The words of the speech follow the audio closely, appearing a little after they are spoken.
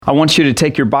I want you to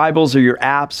take your Bibles or your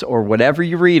apps or whatever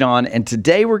you read on, and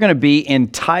today we're going to be in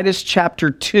Titus chapter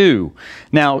 2.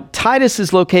 Now, Titus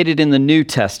is located in the New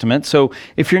Testament, so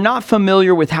if you're not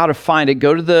familiar with how to find it,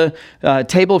 go to the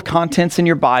table of contents in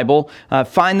your Bible,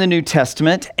 find the New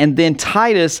Testament, and then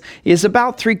Titus is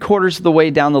about 3/4 of the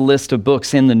way down the list of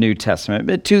books in the New Testament,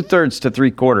 but 2/3 to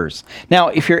 3/4. Now,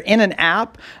 if you're in an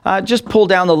app, just pull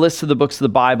down the list of the books of the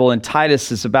Bible, and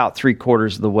Titus is about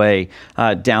 3/4 of the way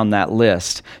down that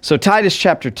list. So Titus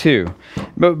chapter 2.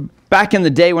 But back in the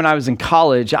day when I was in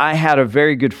college, I had a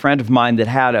very good friend of mine that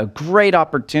had a great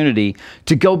opportunity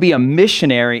to go be a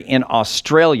missionary in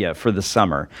Australia for the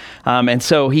summer. And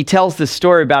so he tells this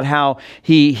story about how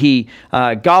he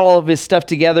got all of his stuff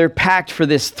together, packed for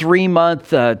this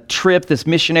 3-month trip, this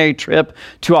missionary trip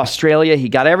to Australia. He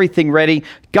got everything ready,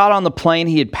 got on the plane.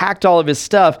 He had packed all of his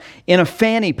stuff in a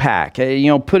fanny pack,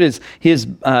 put his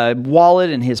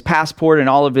wallet and his passport and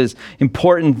all of his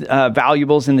important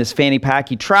valuables in this fanny pack.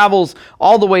 He travels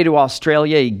all the way to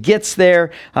Australia. He gets there.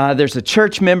 There's a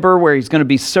church member where he's going to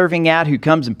be serving at who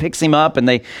comes and picks him up, and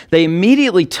they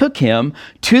immediately took him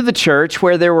to the church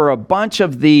where there were a bunch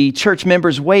of the church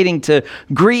members waiting to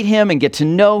greet him and get to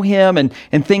know him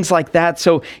and things like that.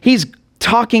 So he's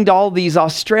talking to all these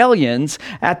Australians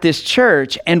at this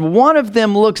church, and one of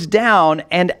them looks down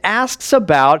and asks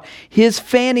about his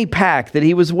fanny pack that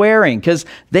he was wearing because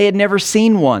they had never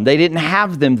seen one. They didn't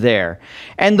have them there.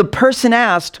 And the person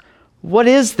asked, "What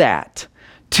is that?"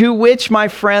 To which my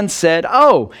friend said,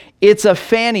 "Oh, it's a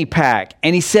fanny pack."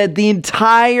 And he said the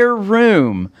entire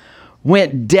room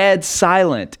went dead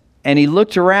silent. And he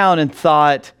looked around and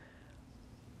thought,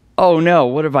 "Oh no,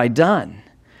 what have I done?"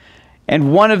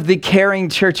 And one of the caring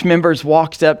church members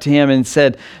walked up to him and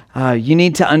said, "You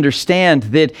need to understand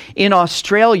that in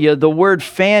Australia, the word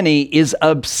fanny is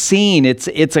obscene.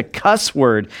 It's a cuss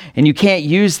word, and you can't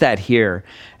use that here."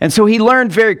 And so he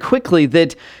learned very quickly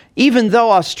that even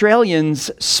though Australians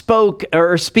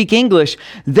speak English,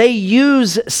 they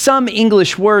use some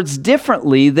English words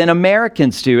differently than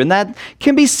Americans do. And that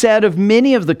can be said of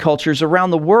many of the cultures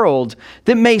around the world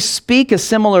that may speak a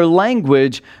similar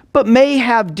language, but may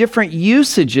have different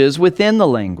usages within the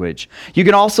language. You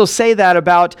can also say that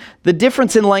about the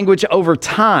difference in language over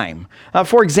time.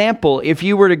 For example, if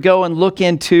you were to go and look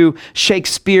into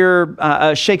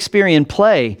a Shakespearean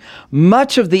play,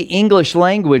 much of the English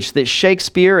language that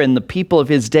Shakespeare and the people of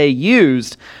his day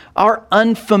used are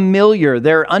unfamiliar.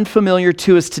 They're unfamiliar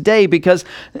to us today because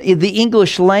the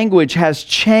English language has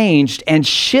changed and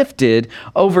shifted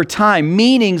over time.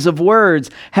 Meanings of words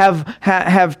have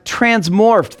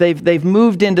transmorphed. They've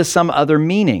moved into some other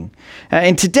meaning.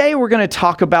 And today we're going to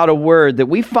talk about a word that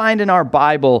we find in our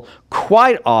Bible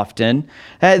quite often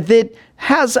that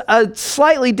has a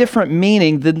slightly different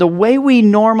meaning than the way we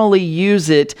normally use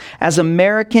it as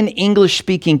American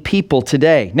English-speaking people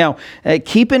today. Now,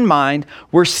 keep in mind,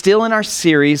 we're still in our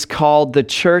series called The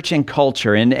Church and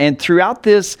Culture. And throughout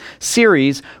this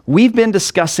series, we've been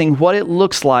discussing what it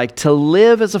looks like to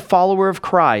live as a follower of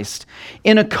Christ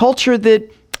in a culture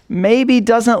that maybe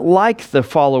doesn't like the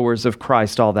followers of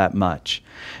Christ all that much.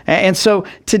 And so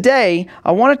today,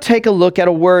 I want to take a look at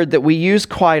a word that we use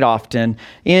quite often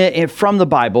from the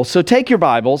Bible. So take your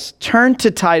Bibles, turn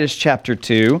to Titus chapter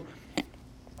 2,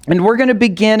 and we're going to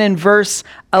begin in verse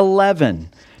 11.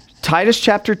 Titus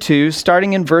chapter 2,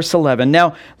 starting in verse 11.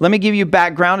 Now, let me give you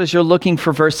background as you're looking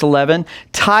for verse 11.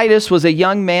 Titus was a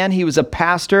young man. He was a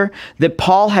pastor that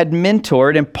Paul had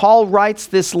mentored, and Paul writes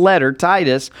this letter,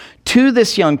 Titus, to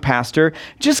this young pastor,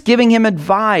 just giving him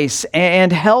advice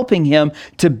and helping him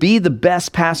to be the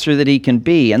best pastor that he can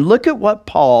be. And look at what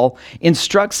Paul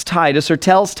instructs Titus or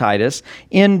tells Titus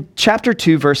in chapter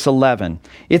 2, verse 11.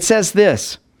 It says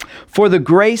this, "For the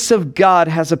grace of God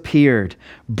has appeared,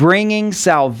 bringing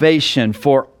salvation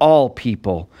for all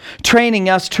people, training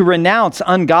us to renounce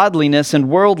ungodliness and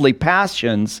worldly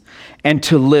passions, and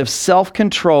to live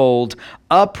self-controlled,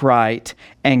 upright,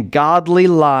 and godly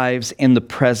lives in the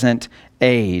present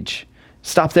age."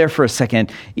 Stop there for a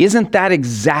second. Isn't that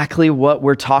exactly what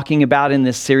we're talking about in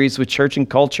this series with Church and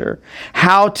Culture?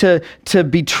 How to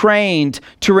be trained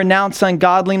to renounce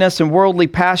ungodliness and worldly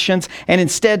passions and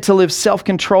instead to live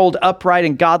self-controlled, upright,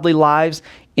 and godly lives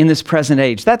in this present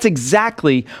age. That's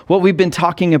exactly what we've been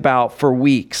talking about for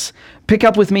weeks. Pick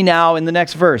up with me now in the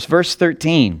next verse, verse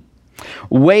 13.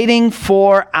 "Waiting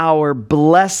for our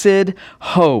blessed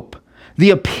hope, the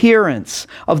appearance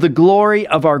of the glory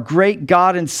of our great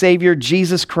God and Savior,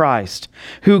 Jesus Christ,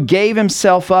 who gave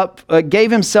himself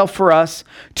for us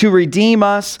to redeem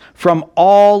us from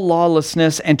all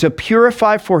lawlessness and to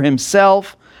purify for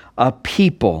himself a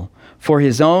people for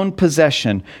his own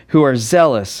possession who are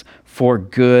zealous for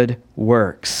good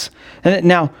works. And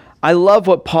now, I love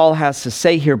what Paul has to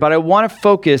say here, but I want to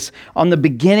focus on the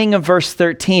beginning of verse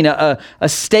 13, a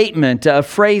statement, a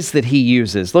phrase that he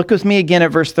uses. Look with me again at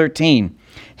verse 13.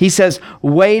 He says,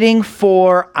 waiting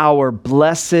for our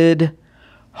blessed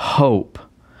hope.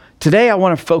 Today, I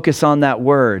want to focus on that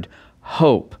word,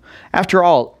 hope. After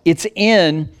all, it's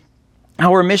in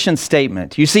our mission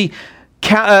statement. You see,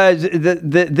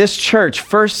 this church,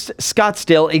 First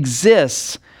Scottsdale,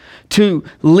 exists to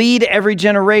lead every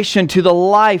generation to the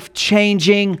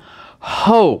life-changing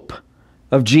hope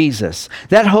of Jesus.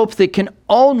 That hope that can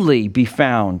only be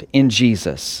found in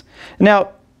Jesus. Now,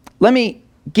 let me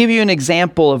give you an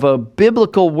example of a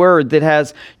biblical word that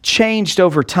has changed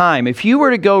over time. If you were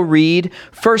to go read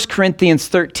 1 Corinthians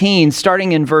 13,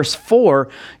 starting in verse 4,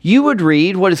 you would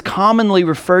read what is commonly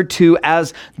referred to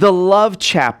as the love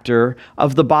chapter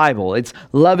of the Bible. It's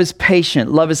love is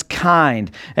patient, love is kind,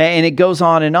 and it goes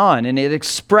on, and it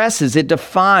expresses, it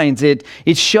defines, it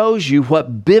shows you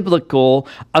what biblical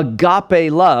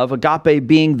agape love, agape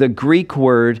being the Greek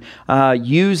word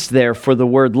used there for the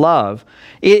word love,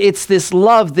 it's this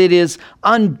love that is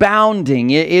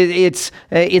unbounding.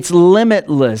 It's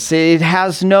limitless. It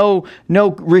has no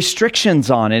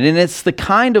restrictions on it, and it's the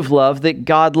kind of love that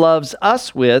God loves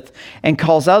us with, and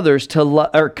calls us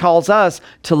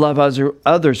to love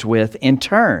others with in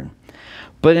turn.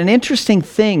 But an interesting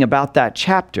thing about that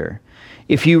chapter,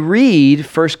 if you read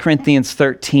 1 Corinthians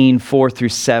 13, 4 through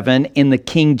 7 in the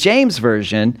King James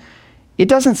Version, it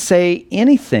doesn't say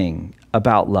anything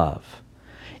about love.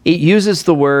 It uses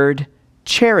the word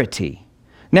charity.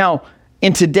 Now,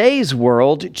 in today's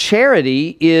world,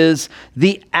 charity is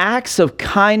the acts of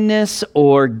kindness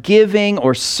or giving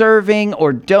or serving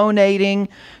or donating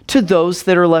to those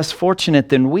that are less fortunate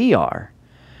than we are.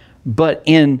 But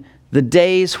in the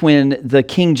days when the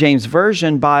King James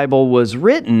Version Bible was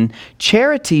written,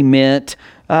 charity meant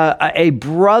a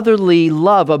brotherly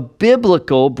love, a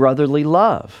biblical brotherly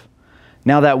love.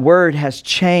 Now that word has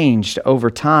changed over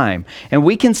time, and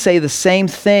we can say the same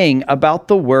thing about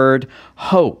the word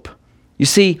hope. You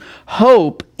see,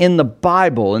 hope in the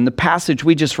Bible, in the passage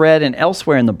we just read and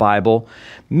elsewhere in the Bible,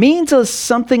 means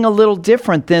something a little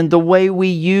different than the way we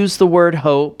use the word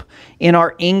hope in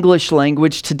our English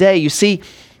language today. You see,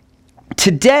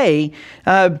 today,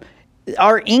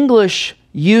 our English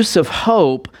use of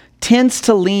hope tends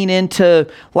to lean into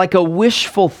like a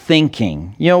wishful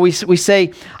thinking. You know, we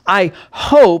say, I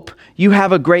hope you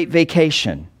have a great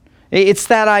vacation. It's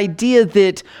that idea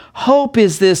that hope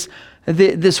is this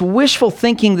wishful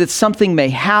thinking that something may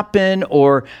happen,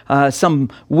 or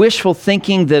some wishful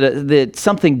thinking that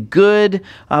something good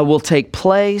will take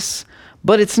place.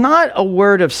 But it's not a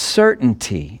word of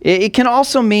certainty. It can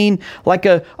also mean like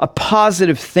a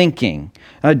positive thinking.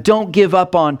 Don't give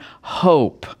up on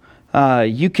hope.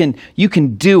 You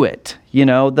can do it. You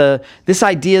know, this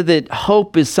idea that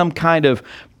hope is some kind of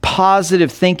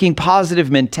positive thinking, positive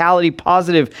mentality,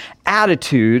 positive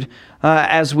attitude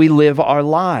as we live our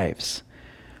lives.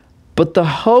 But the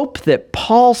hope that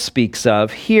Paul speaks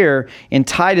of here in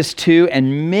Titus 2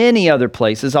 and many other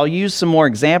places, I'll use some more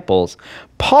examples.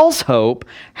 Paul's hope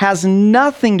has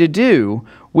nothing to do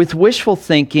with wishful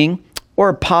thinking or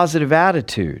a positive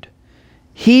attitude.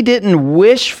 He didn't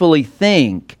wishfully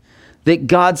think that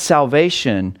God's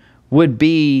salvation would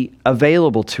be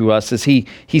available to us, as he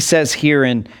says here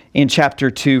in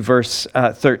chapter 2, verse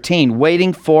 13,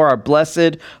 waiting for our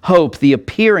blessed hope, the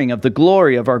appearing of the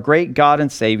glory of our great God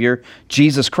and Savior,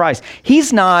 Jesus Christ.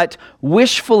 He's not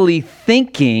wishfully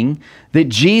thinking that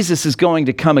Jesus is going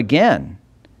to come again.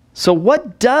 So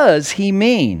what does he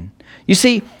mean? You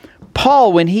see,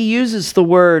 Paul, when he uses the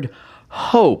word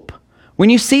hope, when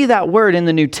you see that word in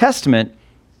the New Testament,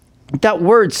 that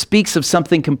word speaks of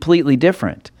something completely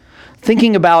different.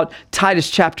 Thinking about Titus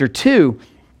chapter 2,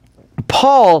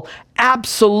 Paul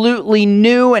absolutely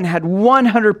knew and had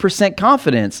 100%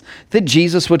 confidence that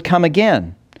Jesus would come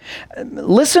again.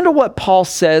 Listen to what Paul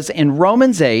says in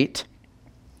Romans 8,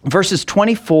 verses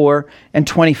 24 and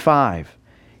 25.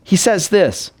 He says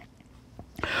this,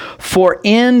 "For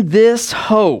in this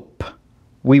hope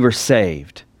we were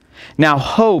saved. Now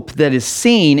hope that is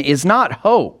seen is not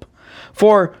hope.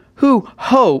 For who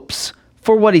hopes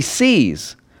for what he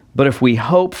sees? But if we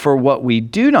hope for what we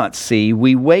do not see,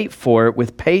 we wait for it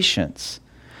with patience."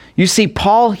 You see,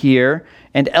 Paul here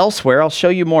and elsewhere, I'll show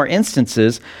you more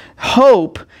instances,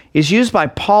 hope is used by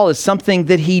Paul as something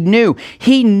that he knew.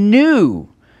 He knew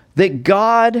that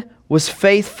God was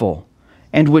faithful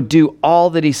and would do all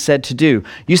that he said to do.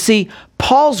 You see,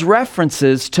 Paul's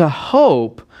references to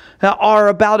hope are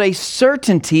about a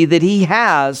certainty that he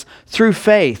has through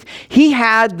faith. He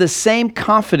had the same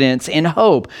confidence and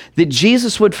hope that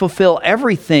Jesus would fulfill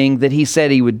everything that he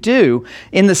said he would do,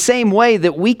 in the same way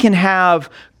that we can have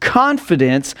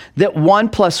confidence that 1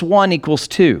 + 1 =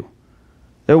 2.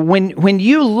 When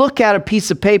you look at a piece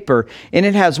of paper and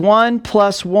it has 1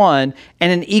 + 1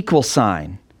 and an equal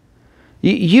sign,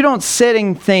 you don't sit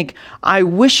and think, I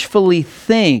wishfully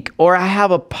think, or I have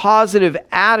a positive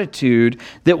attitude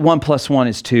that 1 + 1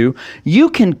 is 2. You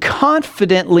can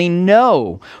confidently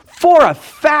know for a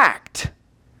fact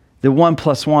that 1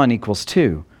 + 1 =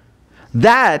 2.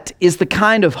 That is the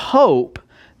kind of hope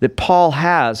that Paul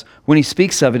has when he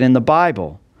speaks of it in the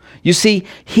Bible. You see,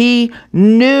 he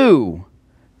knew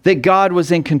that God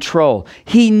was in control.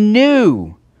 He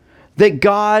knew that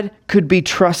God could be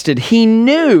trusted. He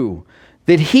knew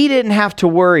that he didn't have to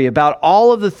worry about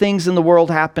all of the things in the world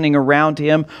happening around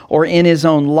him or in his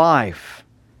own life.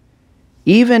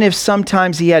 Even if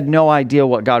sometimes he had no idea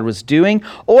what God was doing,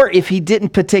 or if he didn't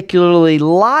particularly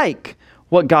like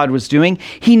what God was doing,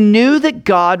 he knew that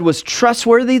God was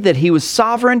trustworthy, that he was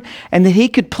sovereign, and that he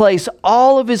could place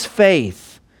all of his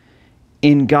faith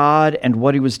in God and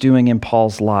what he was doing in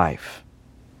Paul's life.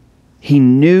 He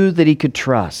knew that he could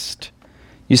trust.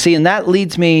 You see, and that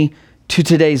leads me to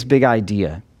today's big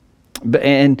idea.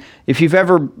 And if you've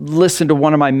ever listened to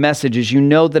one of my messages, you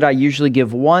know that I usually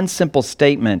give one simple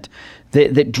statement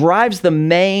that drives the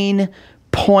main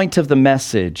point of the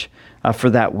message for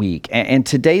that week. And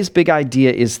today's big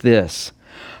idea is this: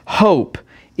 hope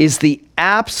is the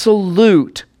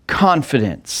absolute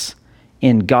confidence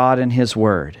in God and his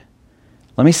word.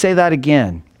 Let me say that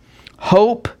again.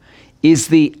 Hope is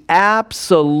the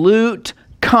absolute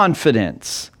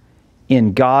confidence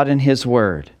in God and his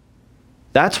word.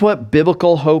 That's what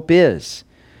biblical hope is.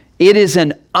 It is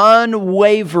an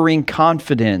unwavering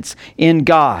confidence in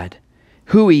God,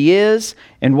 who he is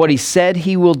and what he said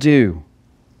he will do.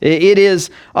 It is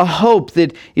a hope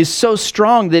that is so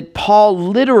strong that Paul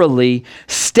literally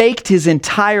staked his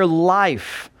entire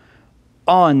life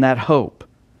on that hope.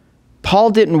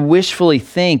 Paul didn't wishfully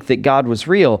think that God was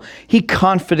real. He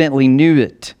confidently knew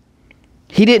it.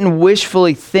 He didn't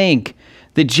wishfully think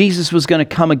that Jesus was going to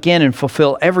come again and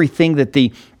fulfill everything that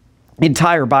the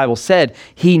entire Bible said.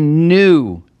 He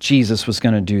knew Jesus was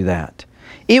going to do that.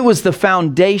 It was the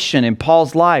foundation in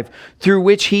Paul's life through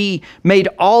which he made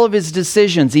all of his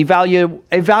decisions,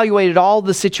 evaluated all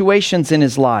the situations in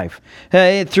his life,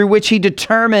 through which he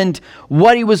determined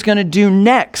what he was going to do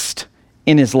next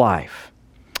in his life.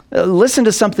 Listen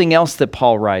to something else that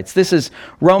Paul writes. This is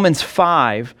Romans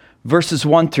 5, verses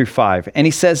 1 through 5. And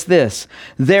he says this: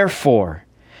 "Therefore,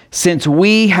 since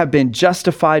we have been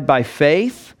justified by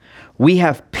faith, we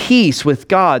have peace with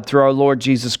God through our Lord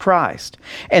Jesus Christ.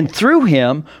 And through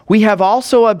him, we have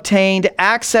also obtained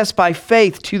access by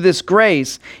faith to this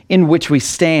grace in which we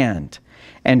stand.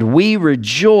 And we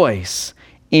rejoice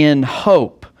in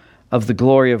hope of the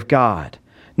glory of God.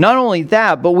 Not only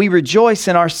that, but we rejoice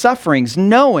in our sufferings,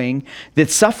 knowing that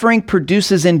suffering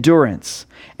produces endurance,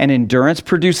 and endurance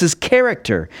produces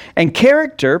character, and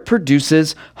character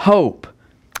produces hope.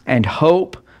 And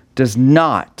hope does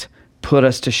not put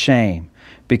us to shame,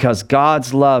 because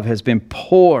God's love has been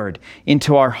poured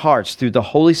into our hearts through the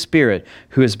Holy Spirit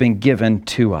who has been given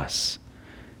to us."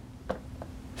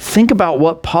 Think about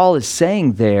what Paul is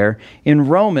saying there in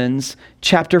Romans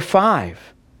chapter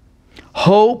 5.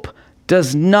 Hope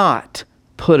does not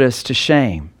put us to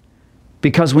shame,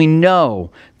 because we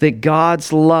know that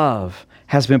God's love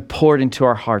has been poured into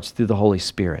our hearts through the Holy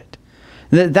Spirit.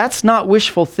 That's not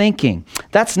wishful thinking.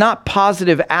 That's not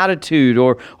positive attitude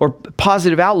or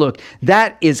positive outlook.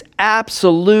 That is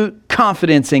absolute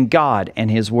confidence in God and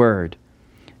his word.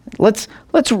 Let's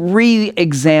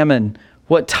re-examine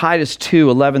what Titus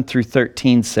 2:11 through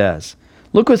 13 says.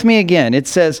 Look with me again. It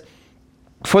says,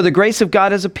 "For the grace of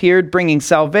God has appeared, bringing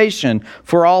salvation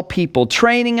for all people,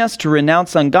 training us to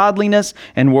renounce ungodliness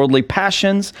and worldly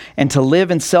passions, and to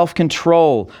live in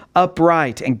self-control,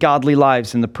 upright and godly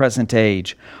lives in the present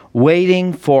age,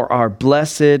 waiting for our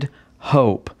blessed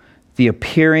hope, the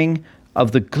appearing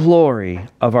of the glory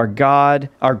of our God,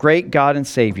 our great God and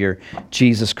Savior,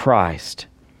 Jesus Christ."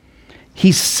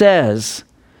 He says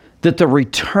that the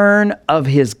return of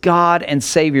his God and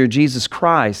Savior, Jesus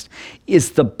Christ,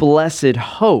 is the blessed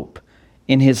hope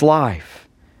in his life.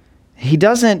 He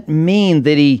doesn't mean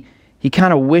that he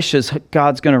kind of wishes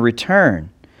God's going to return,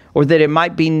 or that it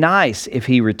might be nice if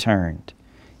he returned.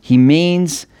 He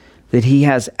means that he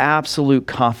has absolute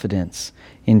confidence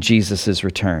in Jesus'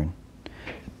 return.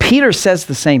 Peter says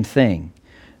the same thing.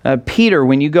 Peter,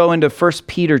 when you go into 1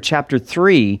 Peter chapter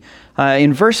 3,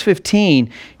 in verse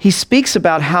 15, he speaks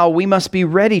about how we must be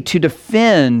ready to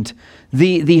defend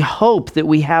the hope that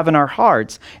we have in our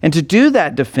hearts, and to do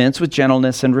that defense with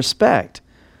gentleness and respect.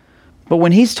 But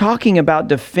when he's talking about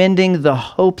defending the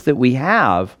hope that we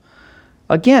have,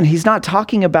 again, he's not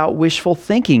talking about wishful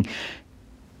thinking.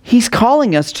 He's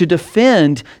calling us to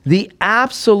defend the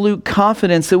absolute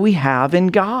confidence that we have in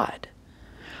God.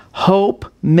 Hope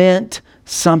meant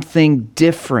something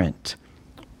different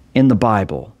in the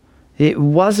Bible. It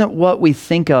wasn't what we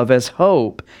think of as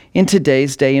hope in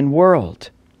today's day and world.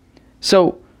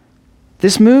 So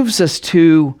this moves us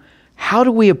to, how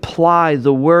do we apply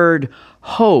the word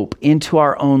hope into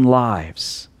our own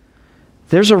lives?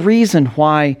 There's a reason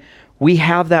why we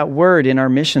have that word in our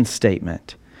mission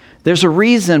statement. There's a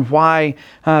reason why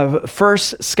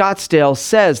First Scottsdale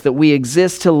says that we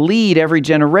exist to lead every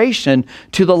generation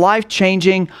to the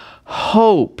life-changing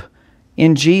hope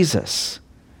in Jesus.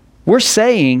 We're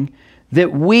saying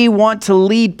that we want to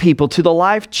lead people to the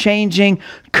life-changing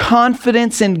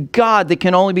confidence in God that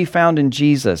can only be found in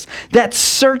Jesus. That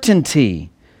certainty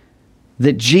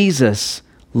that Jesus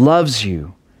loves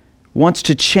you, wants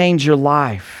to change your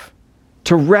life,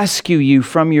 to rescue you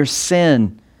from your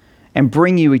sin, and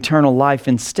bring you eternal life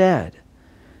instead.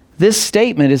 This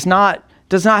statement does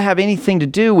not have anything to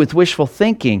do with wishful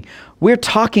thinking. We're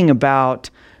talking about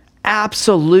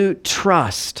absolute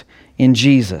trust in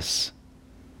Jesus.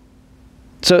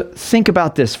 So think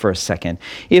about this for a second.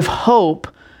 If hope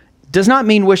does not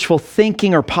mean wishful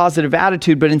thinking or positive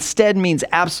attitude, but instead means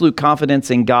absolute confidence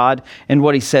in God and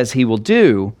what He says He will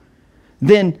do,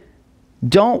 then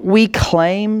don't we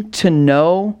claim to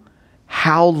know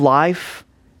how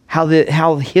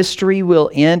history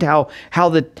will end, how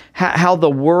the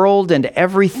world and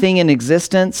everything in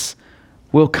existence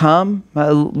will come,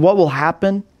 what will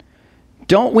happen?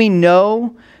 Don't we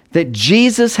know that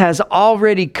Jesus has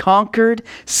already conquered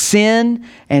sin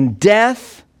and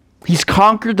death? He's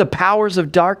conquered the powers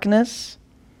of darkness.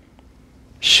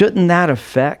 Shouldn't that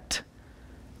affect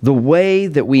the way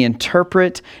that we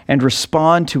interpret and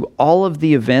respond to all of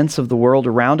the events of the world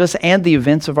around us and the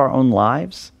events of our own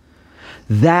lives?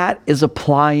 That is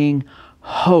applying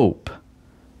hope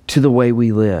to the way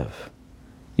we live.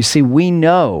 You see, we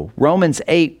know Romans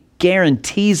 8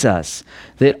 guarantees us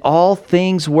that all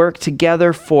things work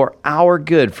together for our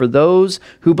good, for those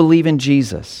who believe in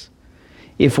Jesus.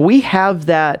 If we have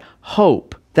that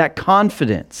hope, that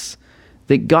confidence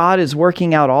that God is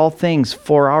working out all things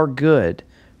for our good,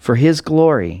 for His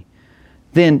glory,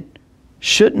 then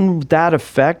shouldn't that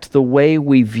affect the way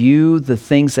we view the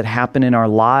things that happen in our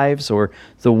lives, or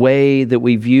the way that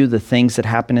we view the things that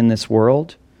happen in this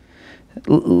world?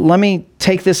 Let me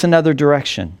take this another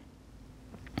direction.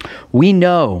 We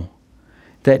know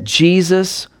that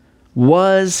Jesus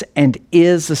was and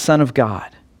is the Son of God,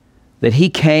 that He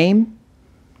came,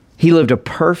 He lived a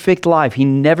perfect life, He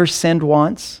never sinned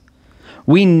once.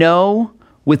 We know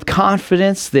with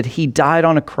confidence that He died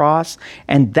on a cross,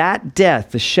 and that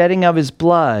death, the shedding of His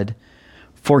blood,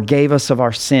 forgave us of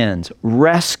our sins,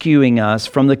 rescuing us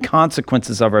from the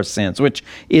consequences of our sins, which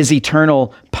is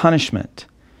eternal punishment.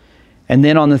 And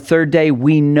then on the third day,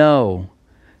 we know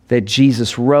that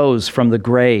Jesus rose from the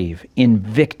grave in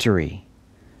victory,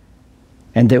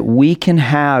 and that we can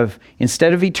have,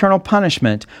 instead of eternal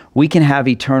punishment, we can have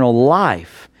eternal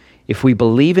life if we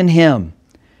believe in Him,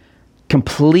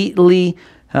 completely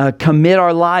commit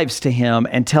our lives to Him,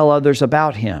 and tell others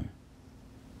about Him.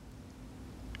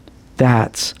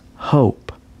 That's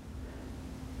hope.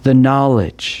 The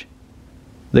knowledge,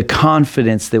 the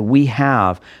confidence that we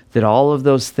have that all of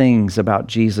those things about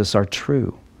Jesus are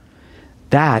true.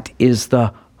 That is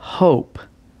the hope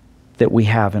that we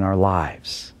have in our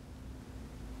lives.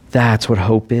 That's what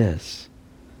hope is.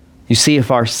 You see,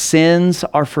 if our sins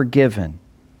are forgiven,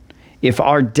 if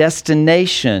our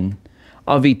destination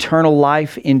of eternal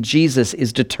life in Jesus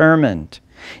is determined,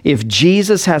 if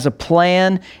Jesus has a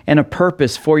plan and a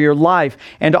purpose for your life,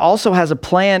 and also has a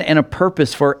plan and a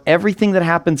purpose for everything that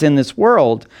happens in this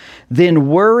world, then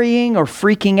worrying or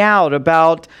freaking out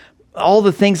about all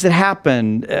the things that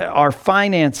happen, our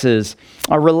finances,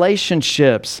 our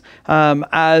relationships,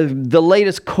 the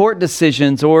latest court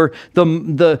decisions, or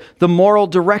the moral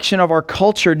direction of our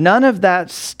culture, none of that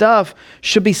stuff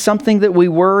should be something that we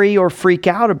worry or freak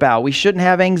out about. We shouldn't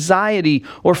have anxiety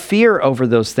or fear over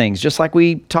those things, just like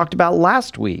we talked about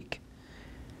last week.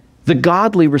 The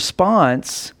godly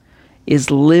response is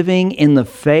living in the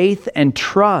faith and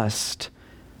trust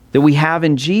that we have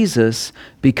in Jesus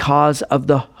because of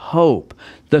the hope,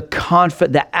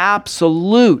 the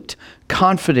absolute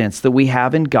confidence that we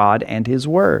have in God and His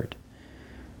Word.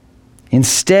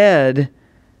 Instead,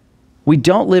 we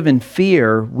don't live in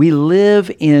fear. We live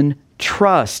in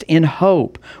trust, in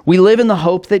hope. We live in the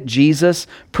hope that Jesus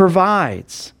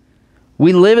provides.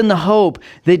 We live in the hope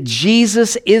that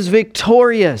Jesus is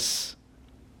victorious.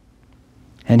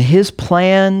 And His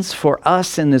plans for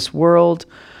us in this world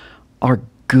are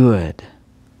good.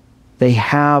 They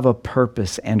have a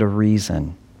purpose and a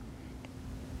reason.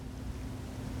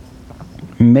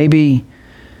 Maybe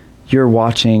you're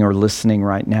watching or listening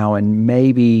right now, and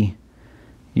maybe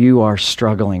you are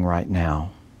struggling right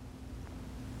now.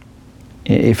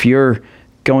 If you're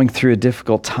going through a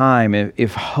difficult time,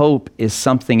 if hope is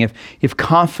something, if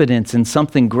confidence in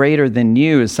something greater than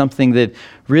you is something that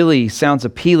really sounds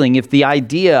appealing, if the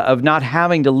idea of not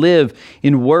having to live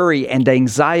in worry and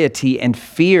anxiety and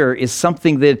fear is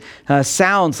something that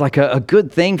sounds like a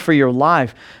good thing for your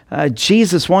life,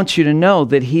 Jesus wants you to know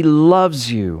that He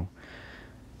loves you.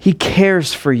 He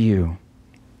cares for you.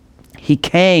 He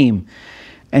came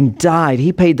and died.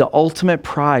 He paid the ultimate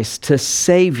price to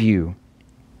save you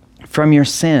from your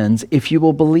sins if you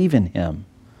will believe in Him.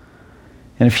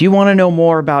 And if you want to know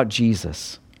more about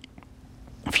Jesus,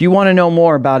 if you want to know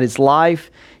more about His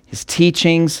life, His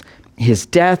teachings, His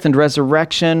death and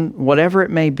resurrection, whatever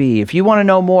it may be, if you want to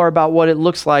know more about what it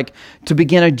looks like to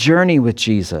begin a journey with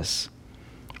Jesus,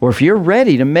 or if you're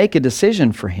ready to make a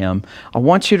decision for Him, I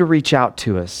want you to reach out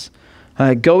to us.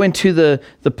 Go into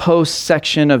the post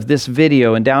section of this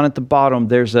video, and down at the bottom,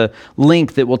 there's a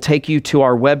link that will take you to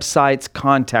our website's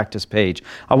Contact Us page.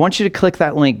 I want you to click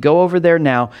that link. Go over there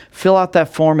now, fill out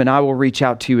that form, and I will reach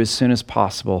out to you as soon as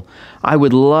possible. I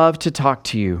would love to talk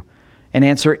to you and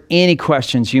answer any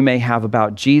questions you may have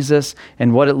about Jesus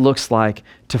and what it looks like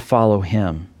to follow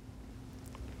Him.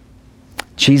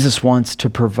 Jesus wants to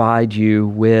provide you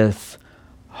with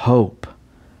hope.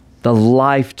 The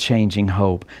life-changing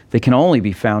hope that can only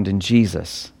be found in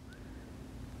Jesus.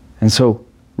 And so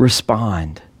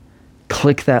respond.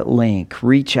 Click that link.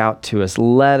 Reach out to us.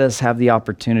 Let us have the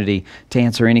opportunity to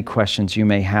answer any questions you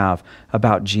may have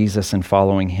about Jesus and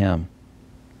following Him.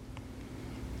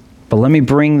 But let me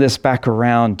bring this back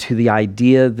around to the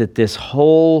idea that this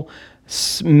whole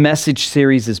message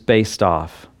series is based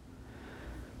off.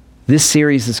 This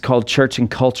series is called Church and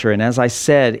Culture, and as I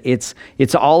said, it's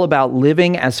all about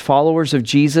living as followers of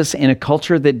Jesus in a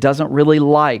culture that doesn't really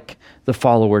like the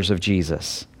followers of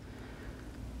Jesus.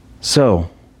 So,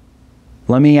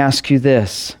 let me ask you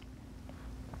this.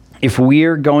 If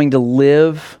we're going to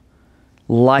live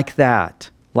like that,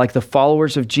 like the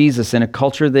followers of Jesus in a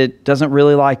culture that doesn't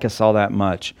really like us all that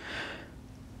much,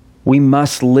 we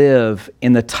must live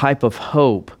in the type of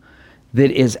hope that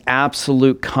is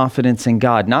absolute confidence in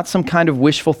God, not some kind of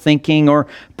wishful thinking or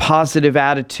positive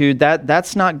attitude.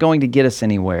 That's not going to get us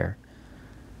anywhere.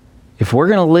 If we're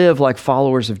going to live like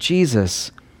followers of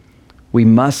Jesus, we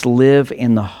must live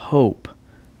in the hope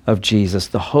of Jesus,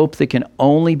 the hope that can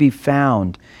only be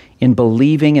found in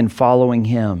believing and following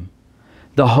Him,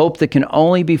 the hope that can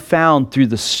only be found through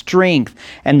the strength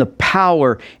and the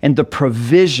power and the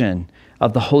provision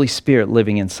of the Holy Spirit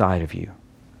living inside of you.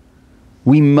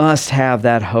 We must have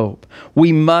that hope.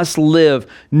 We must live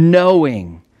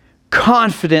knowing,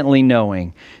 confidently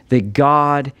knowing that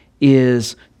God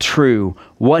is true.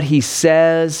 What He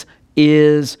says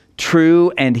is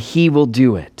true, and He will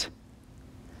do it.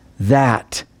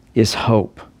 That is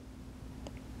hope.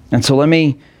 And so let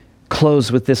me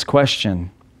close with this question.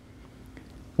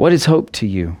 What is hope to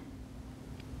you?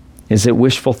 Is it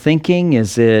wishful thinking?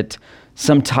 Is it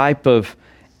some type of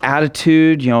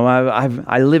attitude?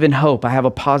 I live in hope. I have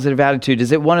a positive attitude.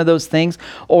 Is it one of those things?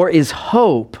 Or is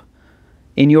hope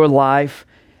in your life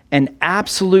an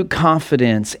absolute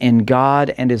confidence in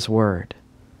God and His Word?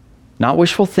 Not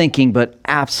wishful thinking, but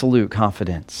absolute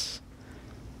confidence.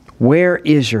 Where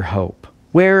is your hope?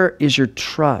 Where is your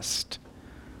trust?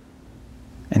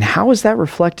 And how is that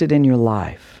reflected in your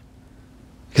life?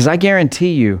 Because I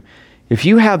guarantee you, if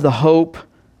you have the hope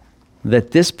that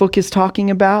this book is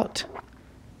talking about,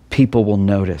 people will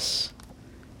notice.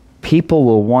 People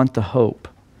will want the hope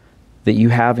that you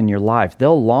have in your life.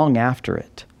 They'll long after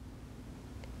it.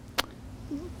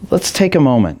 Let's take a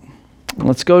moment.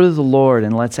 Let's go to the Lord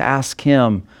and let's ask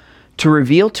Him to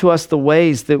reveal to us the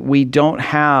ways that we don't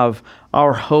have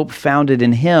our hope founded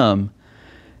in Him,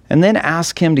 and then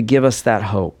ask Him to give us that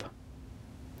hope.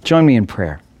 Join me in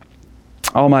prayer.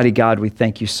 Almighty God, we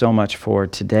thank You so much for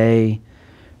today,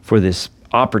 for this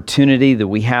opportunity that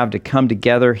we have to come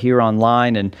together here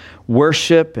online and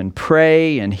worship and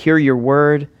pray and hear Your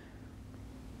Word.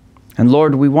 And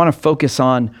Lord, we want to focus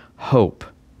on hope.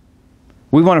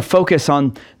 We want to focus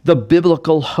on the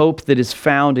biblical hope that is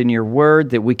found in your word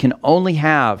that we can only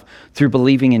have through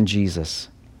believing in Jesus.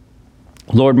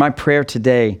 Lord, my prayer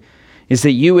today is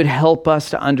that you would help us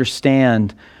to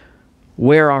understand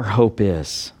where our hope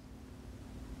is.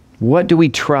 What do we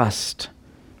trust?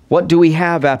 What do we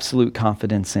have absolute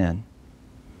confidence in?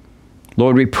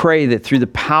 Lord, we pray that through the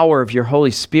power of your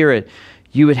Holy Spirit,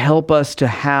 you would help us to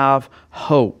have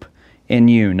hope in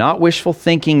you. Not wishful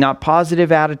thinking, not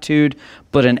positive attitude,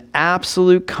 but an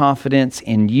absolute confidence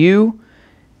in you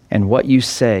and what you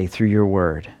say through your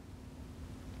word.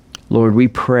 Lord, we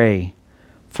pray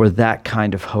for that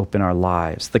kind of hope in our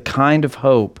lives, the kind of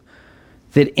hope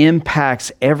that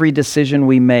impacts every decision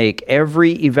we make,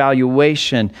 every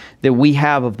evaluation that we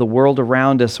have of the world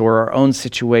around us or our own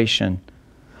situation.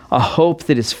 A hope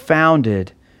that is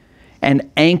founded and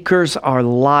anchors our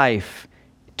life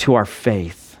to our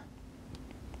faith.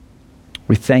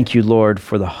 We thank you, Lord,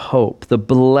 for the hope, the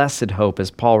blessed hope, as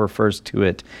Paul refers to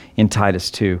it in Titus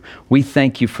 2. We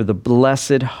thank you for the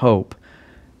blessed hope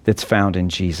that's found in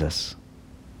Jesus.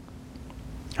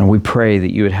 And we pray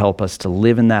that you would help us to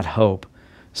live in that hope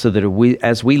so that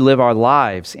as we live our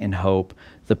lives in hope,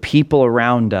 the people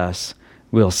around us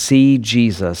will see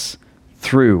Jesus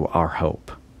through our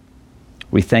hope.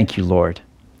 We thank you, Lord,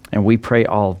 and we pray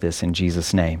all of this in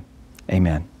Jesus' name.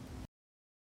 Amen.